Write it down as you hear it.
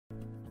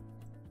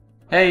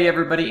Hey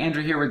everybody,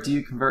 Andrew here with Do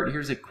You Convert.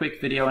 Here's a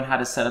quick video on how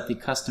to set up the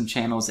custom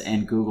channels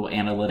in Google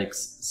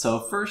Analytics.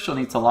 So first you'll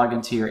need to log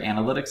into your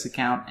Analytics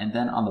account, and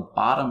then on the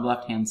bottom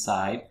left hand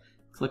side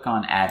click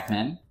on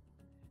Admin,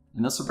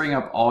 and this will bring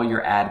up all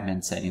your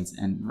admin settings.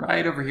 And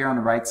right over here on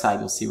the right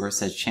side you'll see where it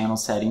says Channel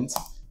Settings.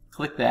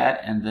 Click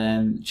that, and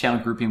then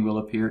Channel Grouping will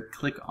appear.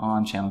 Click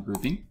on Channel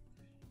Grouping,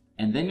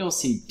 and then you'll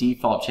see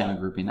Default Channel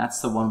Grouping.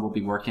 That's the one we'll be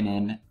working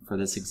in for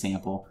this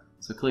example.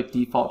 So click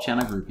Default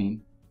Channel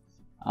Grouping.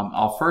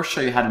 I'll first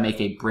show you how to make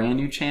a brand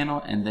new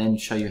channel and then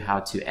show you how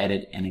to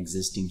edit an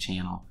existing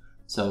channel.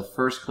 So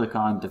first click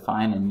on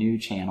Define a New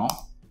Channel.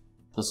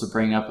 This will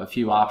bring up a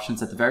few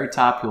options. At the very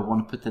top you'll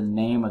want to put the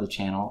name of the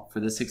channel.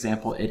 For this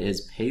example it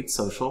is Paid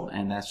Social,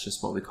 and that's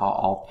just what we call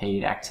all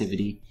paid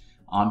activity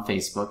on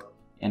Facebook.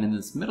 And in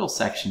this middle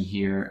section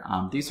here,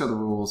 these are the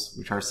rules,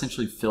 which are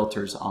essentially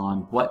filters on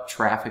what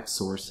traffic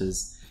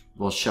sources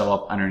will show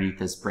up underneath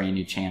this brand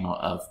new channel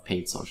of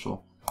Paid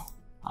Social.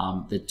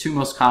 The two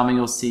most common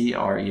you'll see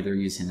are either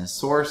using a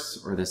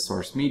source or the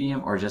source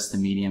medium, or just the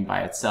medium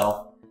by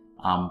itself.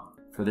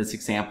 For this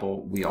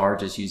example, we are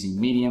just using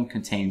medium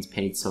contains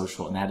Paid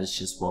Social, and that is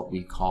just what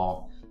we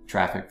call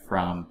traffic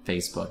from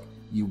Facebook.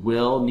 You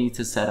will need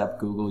to set up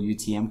Google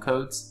UTM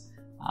codes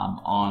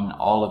on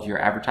all of your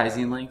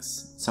advertising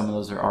links. Some of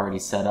those are already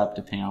set up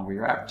depending on where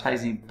you're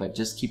advertising, but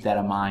just keep that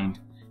in mind.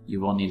 You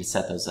will need to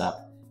set those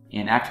up.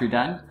 And after you're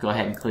done, go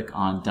ahead and click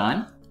on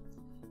Done.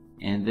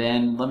 And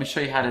then let me show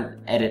you how to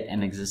edit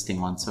an existing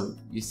one. So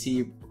you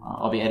see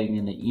I'll be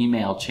editing the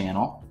email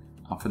channel.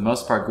 For the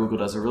most part, Google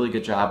does a really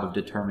good job of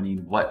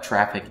determining what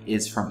traffic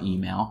is from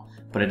email,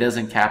 but it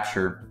doesn't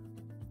capture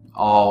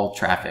all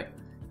traffic.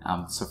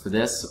 So for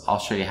this, I'll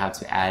show you how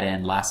to add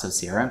in Lasso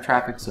CRM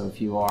traffic. So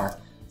if you are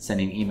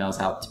sending emails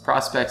out to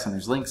prospects and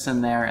there's links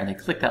in there and they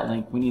click that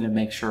link, we need to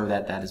make sure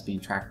that that is being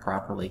tracked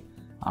properly.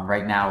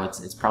 Right now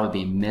it's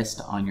probably being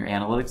missed on your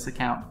analytics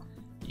account,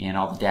 and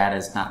all the data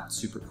is not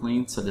super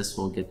clean, so this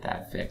will get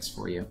that fixed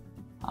for you.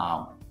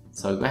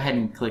 So go ahead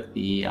and click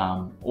the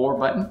OR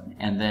button,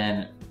 and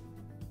then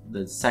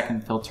the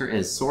second filter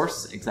is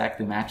source,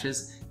 exactly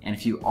matches, and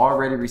if you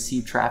already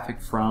received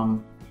traffic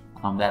from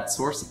that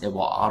source, it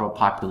will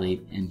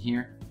auto-populate in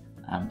here.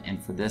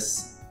 And for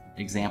this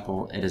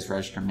example, it is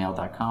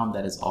registermail.com.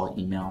 That is all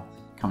email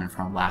coming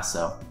from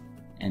Lasso.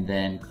 And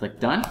then click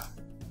Done.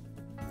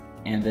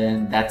 And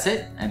then that's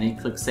it, and then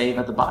click Save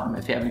at the bottom.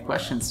 If you have any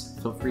questions,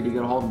 feel free to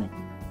get a hold of me.